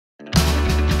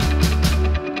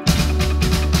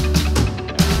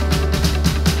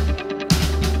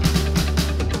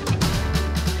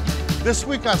This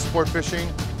week on Sport Fishing,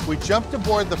 we jumped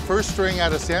aboard the first string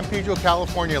out of San Pedro,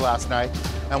 California last night,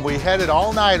 and we headed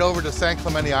all night over to San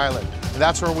Clemente Island. And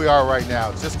that's where we are right now.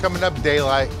 It's just coming up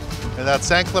daylight, and that's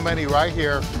San Clemente right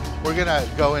here. We're gonna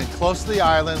go in close to the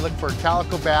island, look for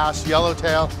calico bass,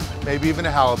 yellowtail, maybe even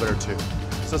a halibut or two.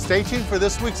 So stay tuned for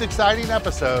this week's exciting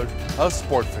episode of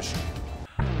Sport Fishing.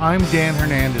 I'm Dan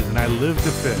Hernandez and I live to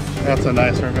fish. That's a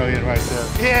nice vermilion right there.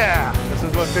 Yeah! This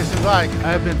is what fishing's like.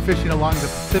 I have been fishing along the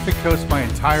Pacific coast my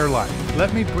entire life.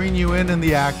 Let me bring you in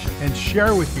the action and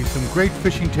share with you some great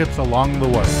fishing tips along the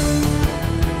way.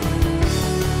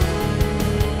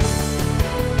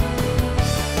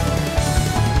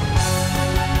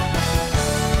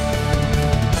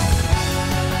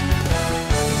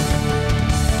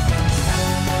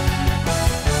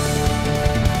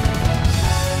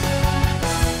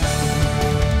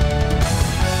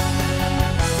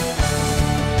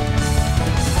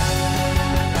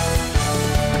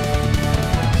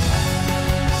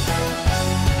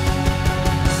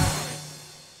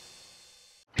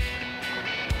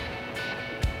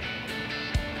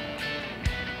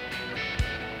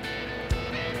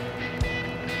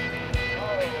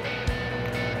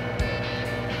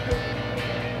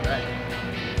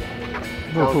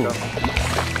 Cool.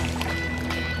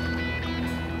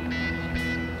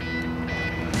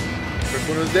 First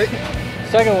one of the day?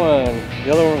 Second one.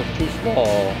 The other one was too small.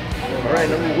 All right,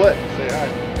 number what? Say hi.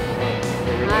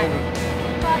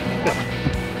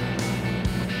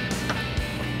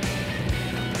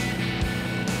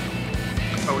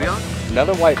 Are we on?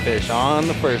 Another whitefish on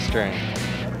the first string.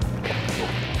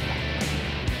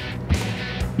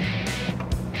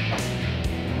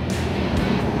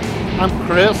 I'm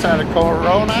Chris out of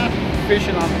Corona,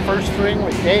 fishing on the first string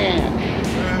with Dan.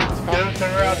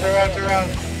 Turn around, turn around, turn around.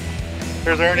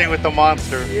 Here's Ernie with the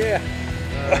monster. Yeah.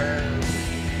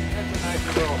 That's a nice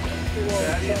little.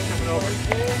 Daddy's coming over.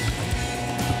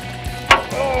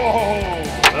 Oh,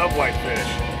 love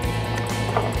whitefish.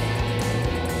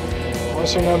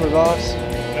 What's your number, boss?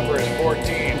 Number is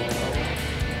 14.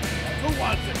 Who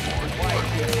wants it?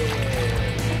 Whitefish.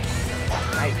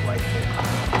 Nice whitefish.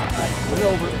 Put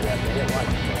over.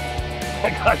 I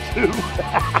got two.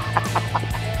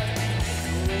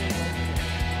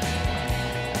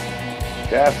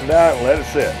 Cast it out and let it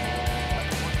sit.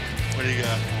 What do you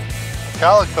got?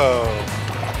 Calico.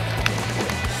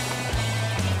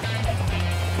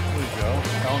 There we go.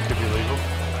 That one could be legal.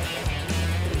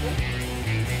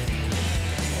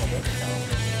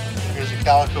 Here's a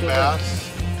calico bass.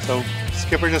 So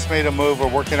Skipper just made a move. We're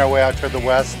working our way out toward the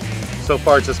west. So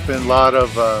far it's just been a lot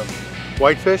of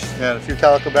whitefish and a few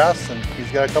calico bass, and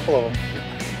he's got a couple of them.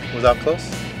 Was that close?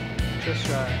 Just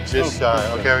shy. Just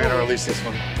shy. Okay, we're gonna release this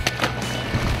one.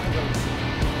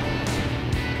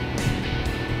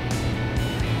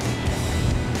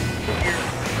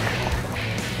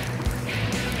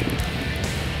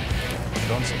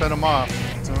 Don't spin them off.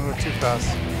 Don't go too fast.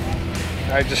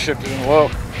 I just shifted in low.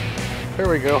 Here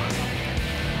we go.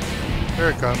 Here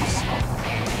it comes.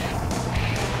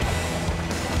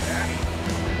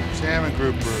 Salmon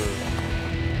grouper.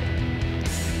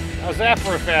 How's that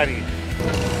for a fatty?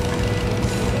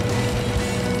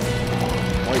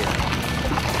 Oh yeah.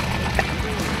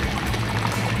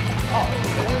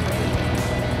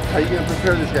 How are you gonna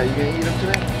prepare this guy? You gonna eat him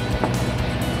today?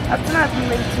 That's not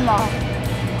really small.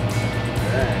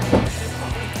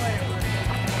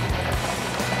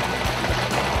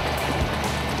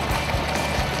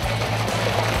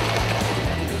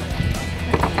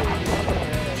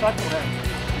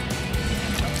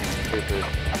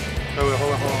 Oh, wait,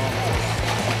 hold on.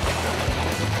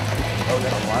 Oh,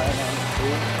 got a line on it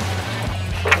too?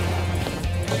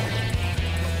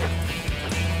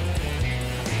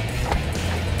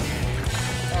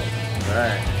 All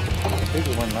right.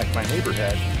 Bigger one like my neighbor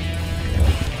had.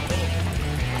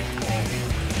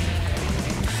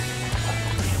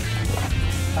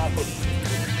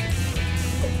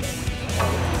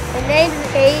 My name's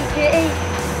AJ.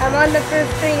 I'm on the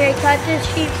first string. I caught this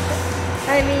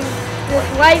this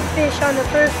whitefish on the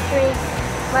first string.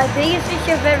 My biggest fish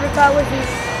I've ever caught was this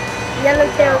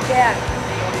yellowtail jack.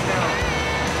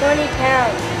 20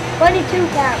 pounds. 22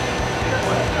 pounds.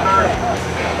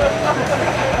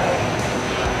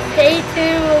 Stay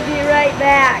tuned, we'll be right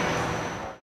back.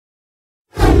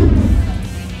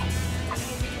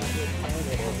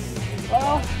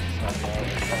 Well,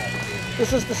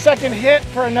 this is the second hit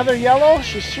for another yellow.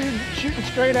 She's shooting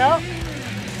straight out.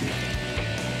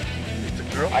 It's a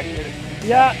girl? I can get it.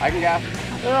 Yeah, I can gas.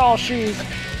 they're all she's.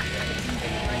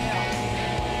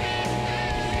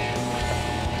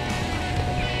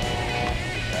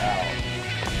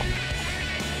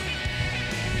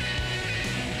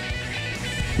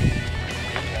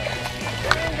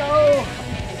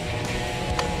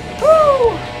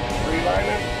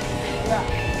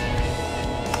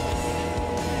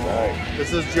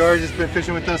 This is George. He's been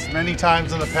fishing with us many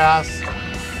times in the past,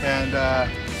 and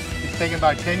he's taken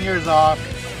about 10 years off,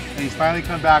 and he's finally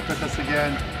come back with us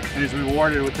again, and he's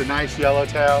rewarded with the nice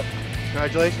yellowtail.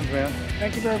 Congratulations, man.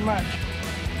 Thank you very much.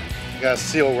 You got a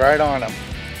seal right on him.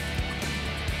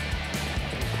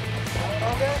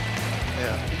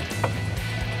 Yeah.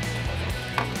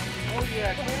 Oh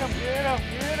yeah, get him, get him,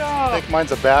 get him. I think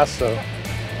mine's a bass, though.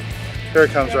 Here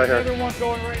it comes right here. Another one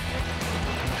going right.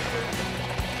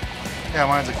 Yeah,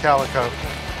 mine's a calico.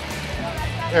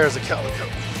 There's a calico.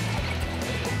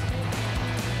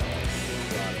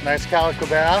 Nice calico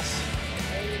bass.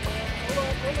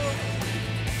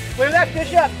 Clear that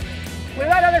fish up. Clear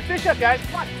that other fish up, guys.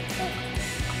 Come on.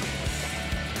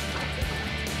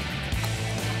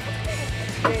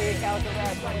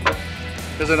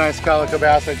 There's a nice calico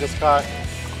bass I just caught.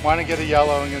 Want to get a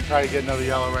yellow. I'm going to try to get another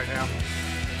yellow right now.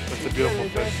 That's a beautiful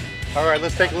fish. All right,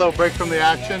 let's take a little break from the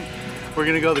action. We're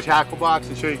going to go to the tackle box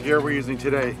and show you gear we're using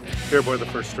today here aboard the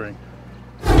first string.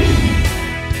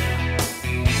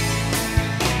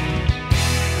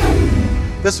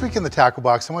 This week in the tackle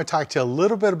box, I want to talk to you a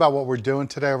little bit about what we're doing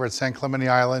today over at San Clemente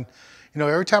Island. You know,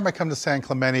 every time I come to San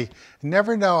Clemente, I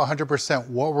never know 100%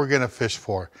 what we're going to fish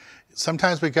for.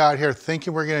 Sometimes we go out here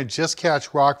thinking we're going to just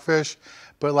catch rockfish,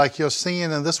 but like you'll see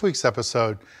in this week's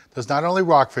episode, there's not only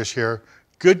rockfish here,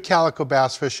 good calico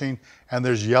bass fishing, and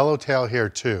there's yellowtail here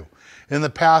too. In the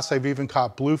past, I've even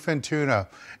caught bluefin tuna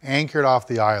anchored off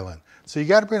the island. So you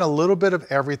got to bring a little bit of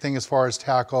everything as far as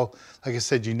tackle. Like I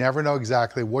said, you never know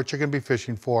exactly what you're going to be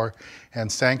fishing for. And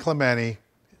San Clemente,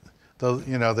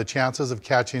 the chances of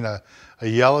catching a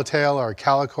yellowtail or a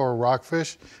calico or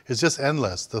rockfish is just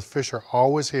endless. The fish are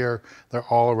always here. They're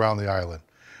all around the island.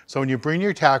 So when you bring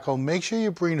your tackle, make sure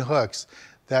you bring hooks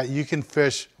that you can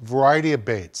fish a variety of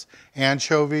baits: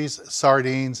 anchovies,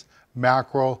 sardines,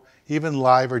 mackerel, even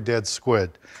live or dead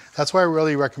squid. That's why I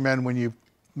really recommend when you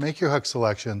make your hook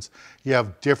selections, you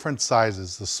have different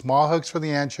sizes. The small hooks for the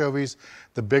anchovies,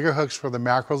 the bigger hooks for the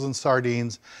mackerels and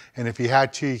sardines, and if you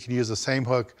had to, you can use the same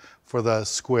hook for the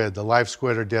squid, the live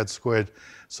squid or dead squid.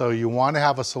 So you want to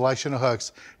have a selection of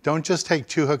hooks. Don't just take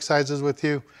 2 hook sizes with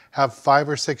you. Have 5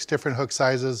 or 6 different hook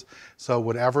sizes, so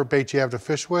whatever bait you have to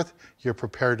fish with, you're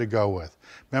prepared to go with.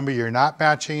 Remember, you're not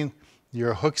matching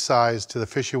your hook size to the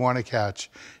fish you want to catch.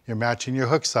 You're matching your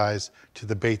hook size to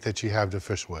the bait that you have to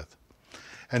fish with.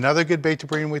 Another good bait to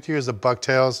bring with you is the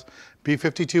bucktails.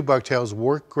 B52 bucktails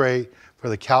work great for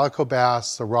the calico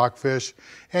bass, the rockfish,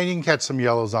 and you can catch some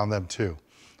yellows on them too.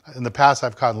 In the past,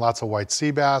 I've caught lots of white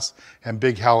sea bass and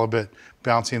big halibut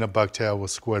bouncing a bucktail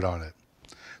with squid on it.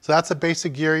 So that's the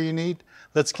basic gear you need.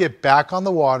 Let's get back on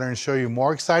the water and show you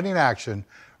more exciting action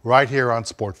right here on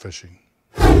Sport Fishing.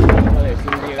 As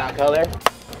soon as you got color,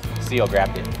 seal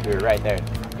grabbed it. We were right there.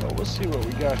 Well, let's see what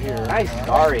we got here. Nice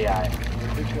starry eye.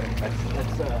 Let's yeah.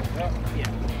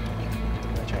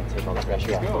 I'm gonna try and take all the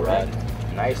pressure off the rod.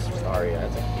 Nice starry eye.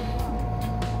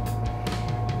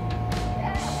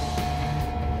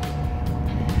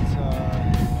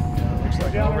 Looks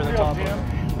like Down over the field, top Jim. of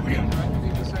it.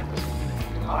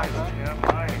 Nice, Jim,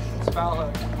 nice. It's a foul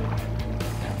hook.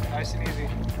 Nice and easy.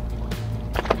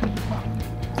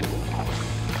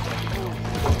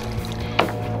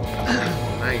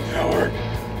 Nice. That worked.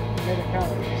 Made it count.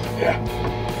 Yeah.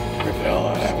 Rip the hell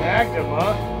out of that one. Snagged him,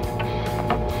 huh?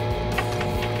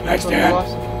 Nice, Dan.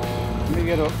 Let me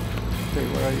get a. Okay,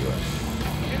 where are you at?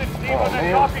 Get it, Steve, on that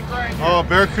coffee grinder. Oh,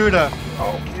 barracuda,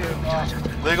 Oh,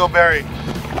 legal berry.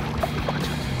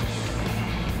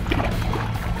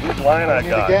 Good line I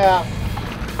got. Yeah.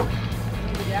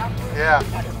 Yeah.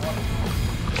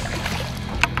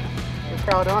 Your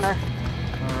proud owner.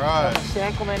 All right.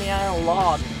 San Clemente Island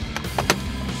log.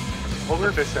 What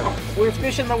we're fishing? We're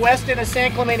fishing the west end of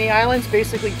San Clemente Islands,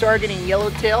 basically targeting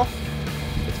yellowtail.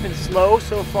 It's been slow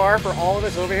so far for all of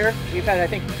us over here. We've had, I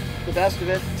think, the best of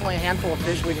it. It's only a handful of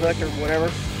fish we've hooked or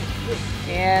whatever.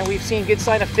 And we've seen good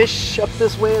sign of fish up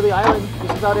this way of the island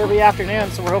just about every afternoon,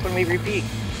 so we're hoping we repeat.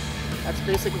 That's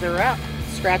basically where we're at.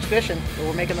 Scratch fishing, but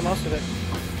we're making the most of it.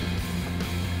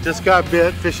 Just got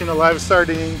bit fishing a live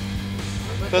sardine.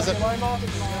 Doesn't.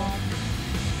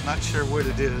 Not sure what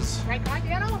it is. Right time,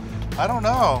 Dano? I don't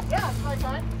know. Yeah, it's right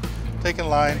time. Taking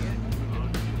line.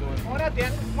 Come on up,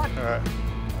 Dan. Come on. All right.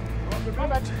 Come on,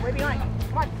 bud. Way behind.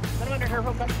 Come on. Put him under her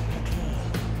real quick.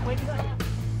 Way behind.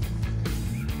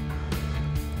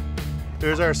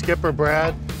 Here's our skipper,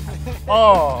 Brad.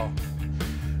 Oh,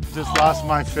 just lost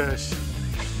my fish.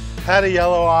 Had a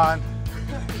yellow on.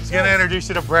 He's gonna introduce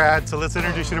you to Brad, so let's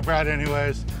introduce you to Brad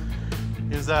anyways.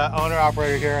 He's the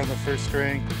owner-operator here on the first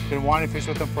string. Been wanting to fish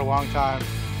with him for a long time.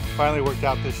 Finally worked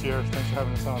out this year. Thanks for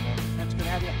having us on, man. That's good to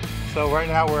have you. So right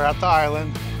now we're at the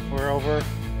island. We're over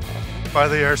by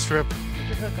the airstrip.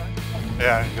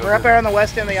 Yeah. We're up there on the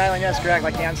west end of the island, yes, correct,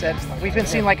 like Dan said. We've been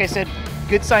seeing, like I said,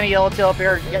 good sunny yellowtail up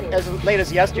here as late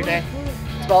as yesterday.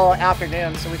 It's all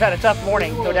afternoon, so we've had a tough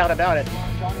morning, no doubt about it.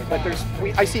 But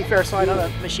I see fair sign on the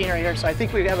machinery here, so I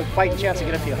think we have a fighting chance to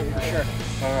get a few, for sure.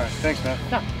 All right, thanks, man.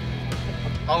 Yeah.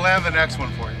 I'll land the next one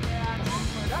for you.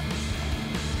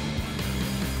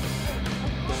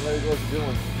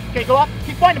 Okay, go up.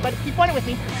 Keep pointing, buddy. Keep pointing with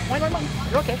me. Point.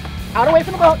 You're okay. Out away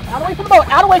from the boat. Out away from the boat.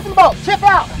 Out away from the boat. Tip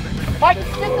out. Mike,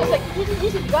 stick this thing. Easy,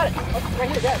 easy. You got it. Okay, right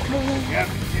here, got it. Yeah.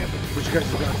 What you guys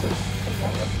do?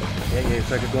 Yeah, it's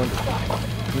like a gun.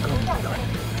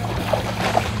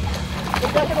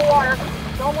 Get back in the water.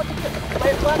 Don't want to get it.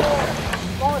 Lay it flat in the water.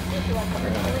 Fall asleep to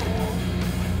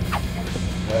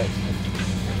it.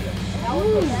 Now we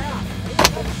go down.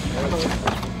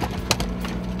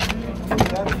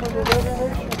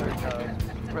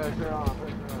 Pressure on.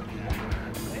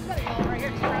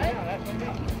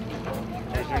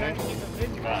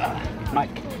 Mike.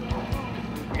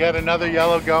 We got another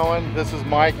yellow going. This is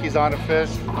Mike. He's on a fish.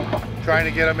 Trying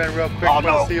to get him in real quick.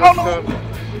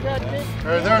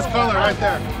 There's color right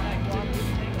there.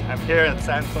 I'm here at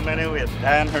San Clemente with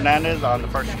Dan Hernandez on the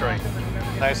first string.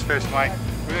 Nice fish, Mike.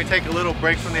 We're going to take a little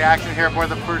break from the action here aboard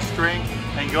the first string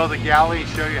and go to the galley and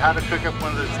show you how to cook up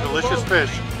one of those delicious fish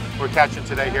we're catching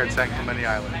today here at San Clemente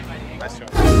Island. Nice job.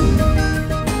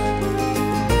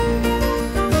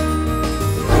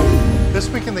 This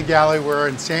week in the galley, we're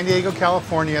in San Diego,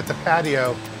 California at the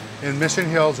patio in Mission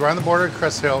Hills. We're on the border of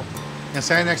Crest Hill. And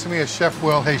standing next to me is Chef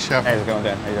Will. Hey, Chef. Hey, how's it going,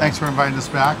 Dan? How you doing? Thanks for inviting us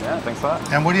back. Yeah, thanks a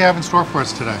lot. And what do you have in store for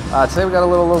us today? Today we got a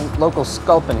little local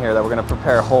sculpin here that we're going to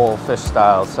prepare whole fish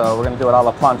style. So we're going to do it a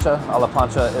la plancha. A la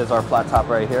plancha is our flat top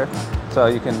right here. So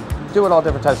you can do it all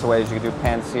different types of ways. You can do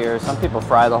pan sear. Some people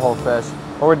fry the whole fish.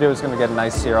 What we're doing is going to get a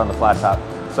nice sear on the flat top.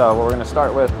 So what we're going to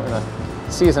start with, we're going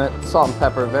to season it, salt and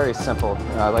pepper, very simple.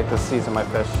 I like to season my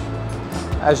fish.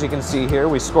 As you can see here,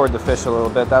 we scored the fish a little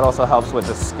bit. That also helps with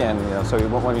the skin, so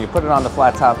when you put it on the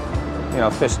flat top,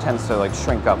 fish tends to like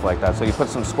shrink up like that. So you put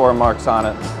some score marks on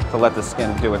it to let the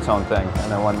skin do its own thing.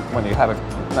 And then when you have a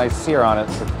nice sear on it,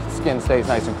 the skin stays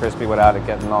nice and crispy without it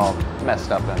getting all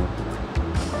messed up. All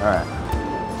right.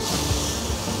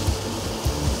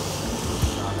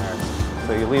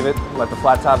 So you leave it, let the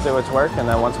flat top do its work, and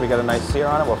then once we get a nice sear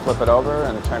on it, we'll flip it over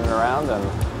and turn it around and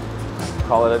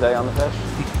call it a day on the fish.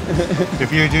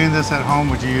 If you're doing this at home,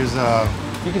 would you use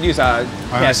You could use a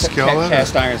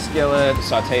cast iron skillet,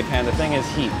 saute pan. The thing is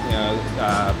heat.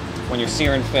 When you're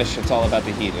searing fish, it's all about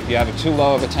the heat. If you have it too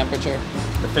low of a temperature,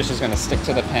 the fish is going to stick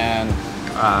to the pan,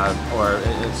 or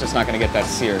it's just not going to get that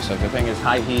sear. So if the thing is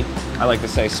high heat, I like to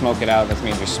say smoke it out. That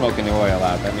means you're smoking the oil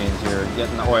out. That means you're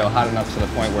getting the oil hot enough to the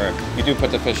point where you do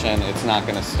put the fish in, it's not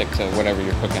going to stick to whatever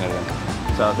you're cooking it in.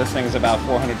 So this thing is about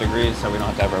 400 degrees, so we don't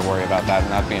have to ever worry about that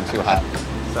not being too hot.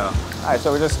 So, all right,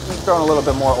 so we're just throwing a little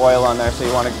bit more oil on there, so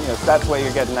you want to, that's where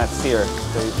you're getting that sear.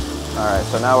 So all right,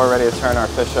 so now we're ready to turn our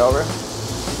fish over.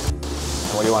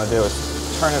 And what you want to do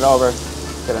is turn it over,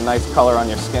 get a nice color on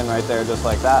your skin right there, just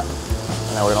like that.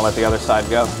 And then we're gonna let the other side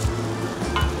go.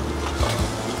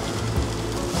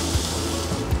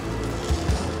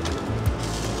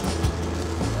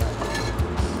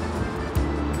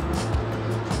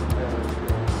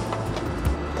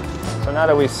 So now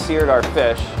that we've seared our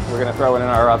fish, we're going to throw it in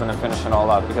our oven and finish it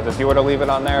all up. Because if you were to leave it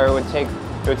on there, it would take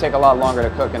a lot longer to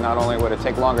cook, and not only would it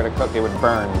take longer to cook, it would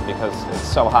burn because it's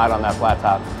so hot on that flat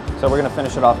top. So we're going to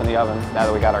finish it off in the oven now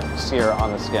that we got our sear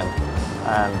on the skin.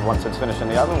 And once it's finished in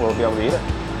the oven, we'll be able to eat it.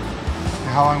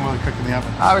 How long will it cook in the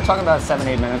oven? We're talking about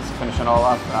 7-8 minutes to finish it all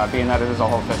up. Being that it is a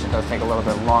whole fish, it does take a little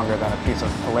bit longer than a piece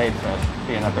of filleted fish.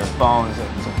 Being that there's bones,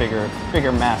 it's a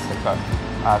bigger mass to cook.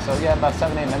 So yeah, about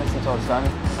 7-8 minutes until it's done.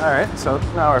 All right, so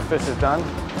now our fish is done.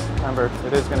 Remember,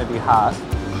 it is going to be hot.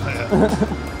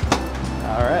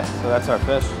 All right, so that's our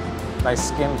fish. Nice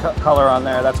skin color on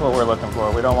there. That's what we're looking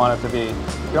for. We don't want it to be,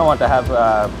 we don't want to have,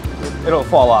 it'll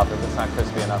fall off if it's not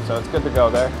crispy enough. So it's good to go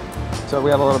there. So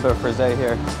we have a little bit of frisee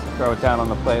here. Throw it down on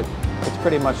the plate. It's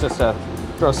pretty much just to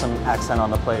throw some accent on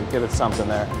the plate, give it something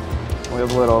there. We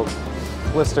have a little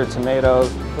blistered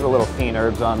tomatoes, put a little fiend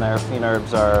herbs on there. Fiend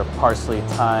herbs are parsley,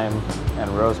 thyme, and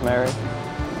rosemary.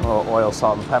 A little oil,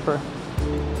 salt, and pepper.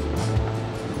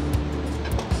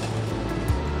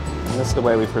 And this is the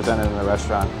way we present it in the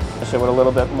restaurant. Dish it with a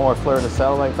little bit more fleur de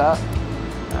sel like that,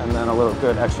 and then a little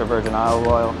good extra virgin olive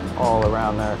oil all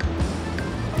around there.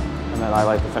 And then I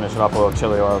like to finish it off with a little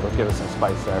chili oil to give it some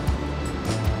spice there.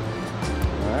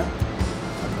 All right.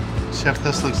 Chef,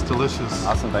 this looks delicious.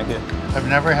 Awesome, thank you. I've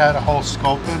never had a whole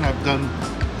sculpin. I've done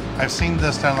I've seen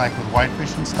this done like with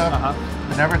whitefish and stuff. I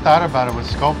never thought about it with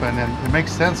sculpin, and it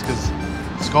makes sense because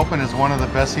sculpin is one of the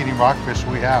best eating rockfish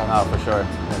we have. Oh, for sure.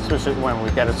 Especially when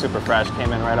we get it super fresh,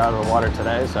 came in right out of the water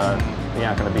today, so you're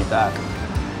not going to beat that.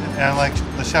 And like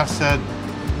the chef said,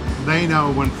 they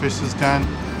know when fish is done,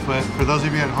 but for those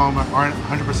of you at home that aren't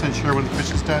 100% sure when the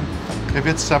fish is done, if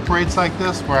it separates like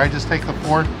this, where I just take the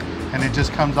fork and it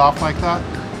just comes off like that,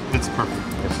 it's perfect.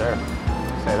 Yes, sir.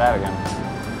 Say that again.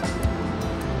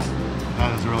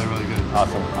 That is really, really good.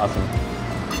 Awesome, awesome.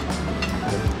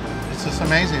 It's just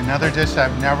amazing. Another dish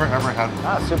I've never, ever had before.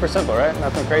 Ah, super simple, right?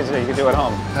 Nothing crazy that you can do at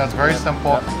home. That's very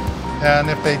simple. And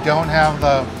if they don't have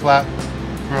the flat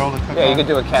grill to cook on, you could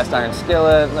do a cast iron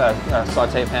skillet, a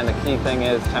saute pan. The key thing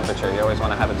is temperature. You always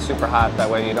want to have it super hot. That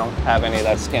way you don't have any of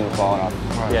that skin falling off.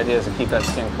 Right. The idea is to keep that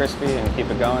skin crispy and keep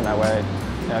it going. That way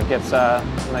it gets a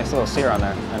nice little sear on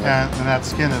there. And that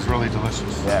skin is really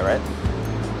delicious. Yeah, right?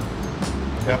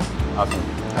 Yep. Awesome.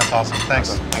 That's awesome. Thanks.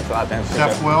 Awesome. Thanks a lot, Dan.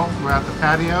 Chef Will, we're at the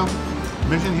patio,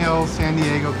 Mission Hills, San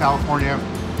Diego, California.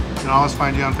 You can always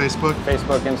find you on Facebook.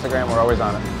 Facebook, Instagram, we're always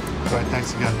on it. All right,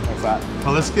 thanks again. Thanks a lot.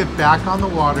 Well, let's get back on the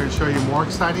water and show you more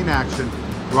exciting action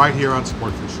right here on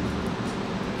Sport Fishing.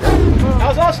 That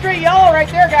was all straight yellow right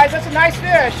there, guys. That's a nice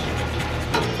fish.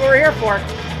 That's what we're here for.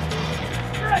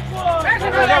 There's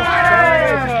another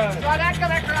one! Saw that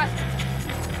come across.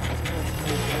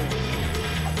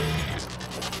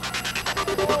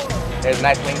 There's a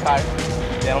nice wing caught,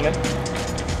 gentlemen.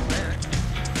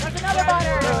 There's another one!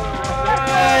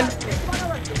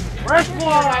 Fresh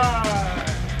one!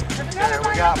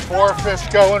 We got 4 fish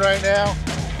going right now.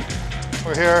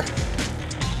 We're here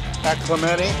at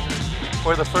Clemente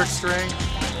for the first string.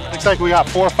 Looks like we got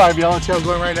 4 or 5 yellowtail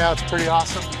going right now. It's pretty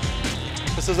awesome.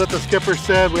 This is what the skipper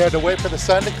said. We had to wait for the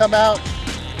sun to come out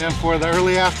and for the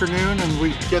early afternoon and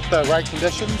we get the right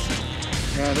conditions.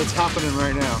 And it's happening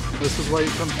right now. This is why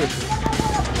you come fishing.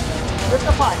 Where's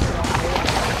the pie?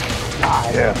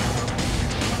 Yeah.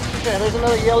 Okay, there's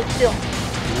another yellowtail.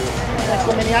 That's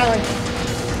Clemente Island.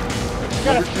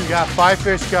 We got 5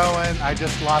 fish going. I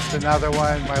just lost another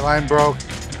one. My line broke.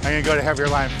 I'm gonna go to heavier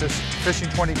line. Fishing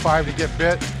 25 to get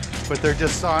bit, but they're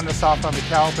just sawing us off on the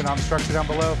calip and on the structure down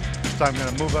below. So I'm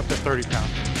gonna move up to 30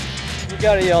 pounds. We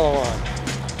got a yellow one.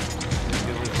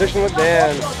 Fishing with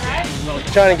Dan.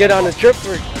 Trying to get on the trip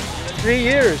for 3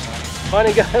 years.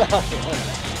 Finally got on.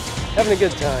 Having a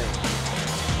good time.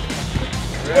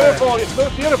 Beautiful,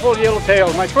 beautiful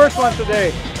yellowtail. My first one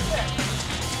today.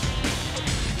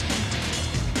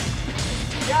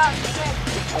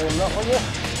 I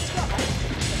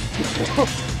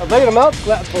laid them out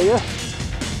flat for you.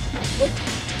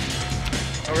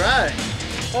 All right.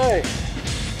 Hey.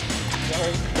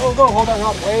 Go, hold on,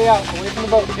 up, way out, away from the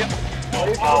boat. Yep.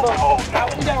 Away from the boat. That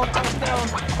one down,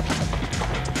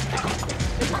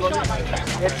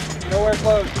 It's nowhere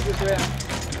close, you just ran.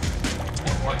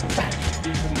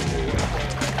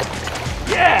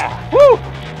 Yeah! Woo!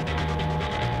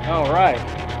 All right.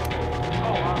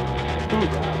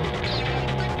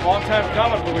 Long time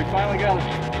coming, but we finally got it.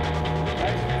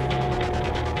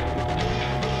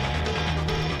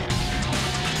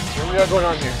 What we got going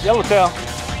on here? Yellowtail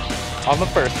on the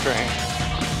first string.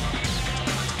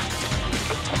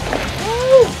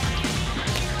 Woo!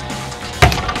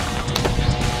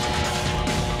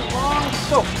 Long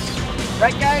soaks.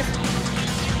 Right, guys?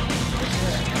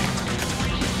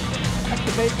 That's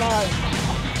the bait line.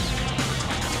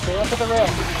 Stay up at the rail.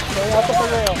 Stay up at the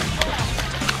rail.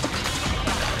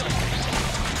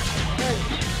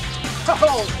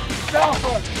 Oh, fell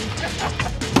hook.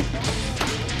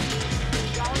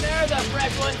 Down there, the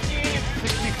fresh one, Steve.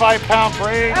 65-pound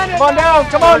braid. Come on down,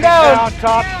 come on down.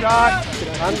 Top shot.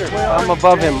 Under. I'm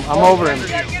above him. I'm over him.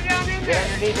 Get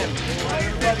underneath him.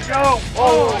 Let's go.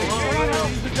 Oh,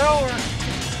 he's a goer.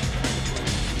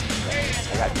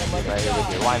 I got you right here with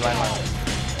you. Line. Go ahead.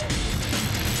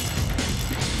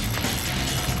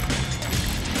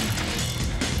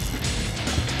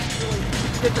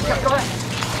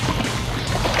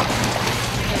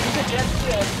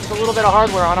 There's a little bit of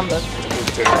hardware on them, but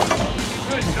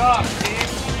Good job, Steve.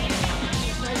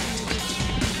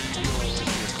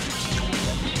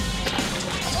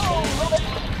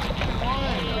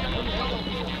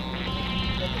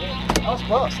 that was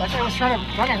close. Actually, I was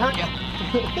trying to hurt you.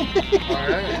 All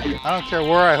right. I don't care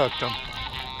where I hooked them.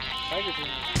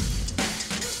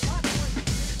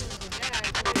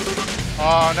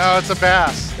 Oh no, it's a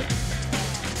bass.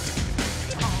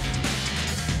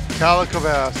 Calico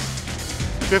bass.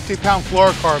 50-pound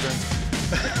fluorocarbon.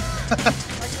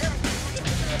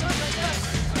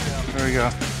 There we go.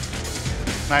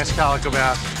 Nice calico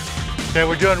bass. Okay,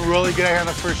 we're doing really good here on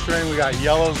the first string. We got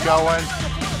yellows going.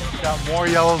 Got more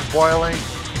yellows boiling.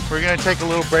 We're gonna take a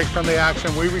little break from the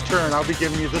action. When we return, I'll be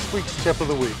giving you this week's tip of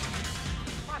the week.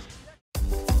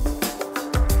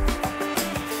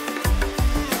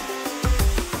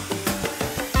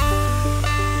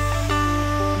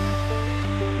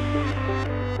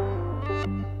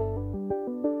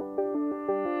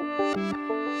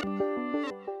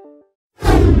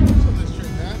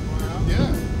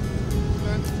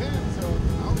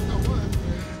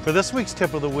 For this week's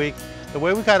tip of the week, the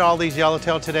way we got all these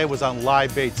yellowtail today was on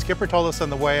live bait. Skipper told us on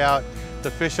the way out,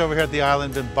 the fish over here at the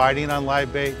island been biting on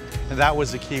live bait, and that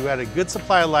was the key. We had a good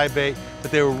supply of live bait,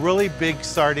 but they were really big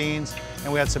sardines,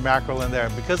 and we had some mackerel in there.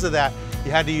 And because of that,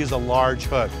 you had to use a large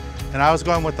hook. And I was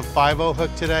going with the 5-0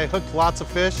 hook today. Hooked lots of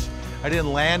fish. I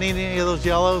didn't land any of those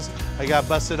yellows. I got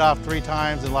busted off 3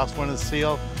 times and lost one of the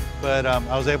seal, but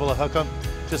I was able to hook them.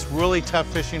 Just really tough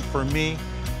fishing for me,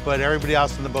 but everybody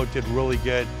else in the boat did really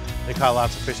good. They caught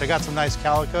lots of fish. I got some nice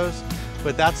calicos,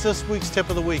 but that's this week's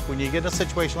tip of the week. When you get in a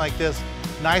situation like this,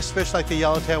 nice fish like the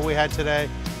yellowtail we had today,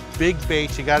 big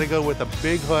bait, you gotta go with a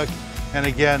big hook. And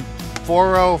again,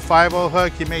 4-0, 5-0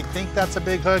 hook, you may think that's a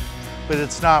big hook, but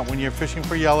it's not when you're fishing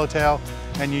for yellowtail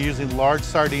and you're using large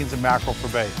sardines and mackerel for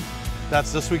bait.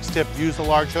 That's this week's tip. Use a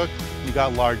large hook, you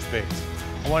got large baits.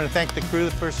 I want to thank the crew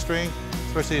of the First String,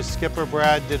 especially his skipper,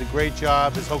 Brad, did a great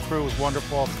job. His whole crew was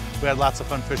wonderful. We had lots of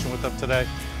fun fishing with them today.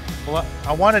 Well,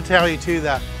 I want to tell you too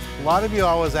that a lot of you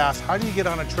always ask, how do you get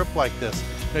on a trip like this?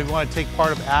 Maybe you want to take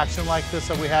part of action like this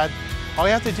that we had. All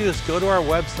you have to do is go to our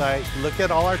website, look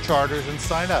at all our charters and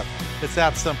sign up. It's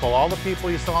that simple. All the people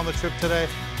you saw on the trip today,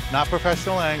 not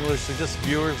professional anglers, they're just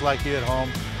viewers like you at home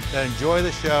that enjoy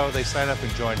the show. They sign up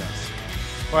and join us.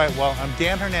 All right, well, I'm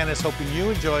Dan Hernandez, hoping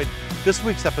you enjoyed this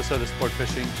week's episode of Sport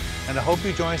Fishing, and I hope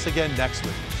you join us again next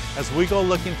week as we go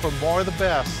looking for more of the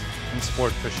best in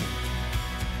sport fishing.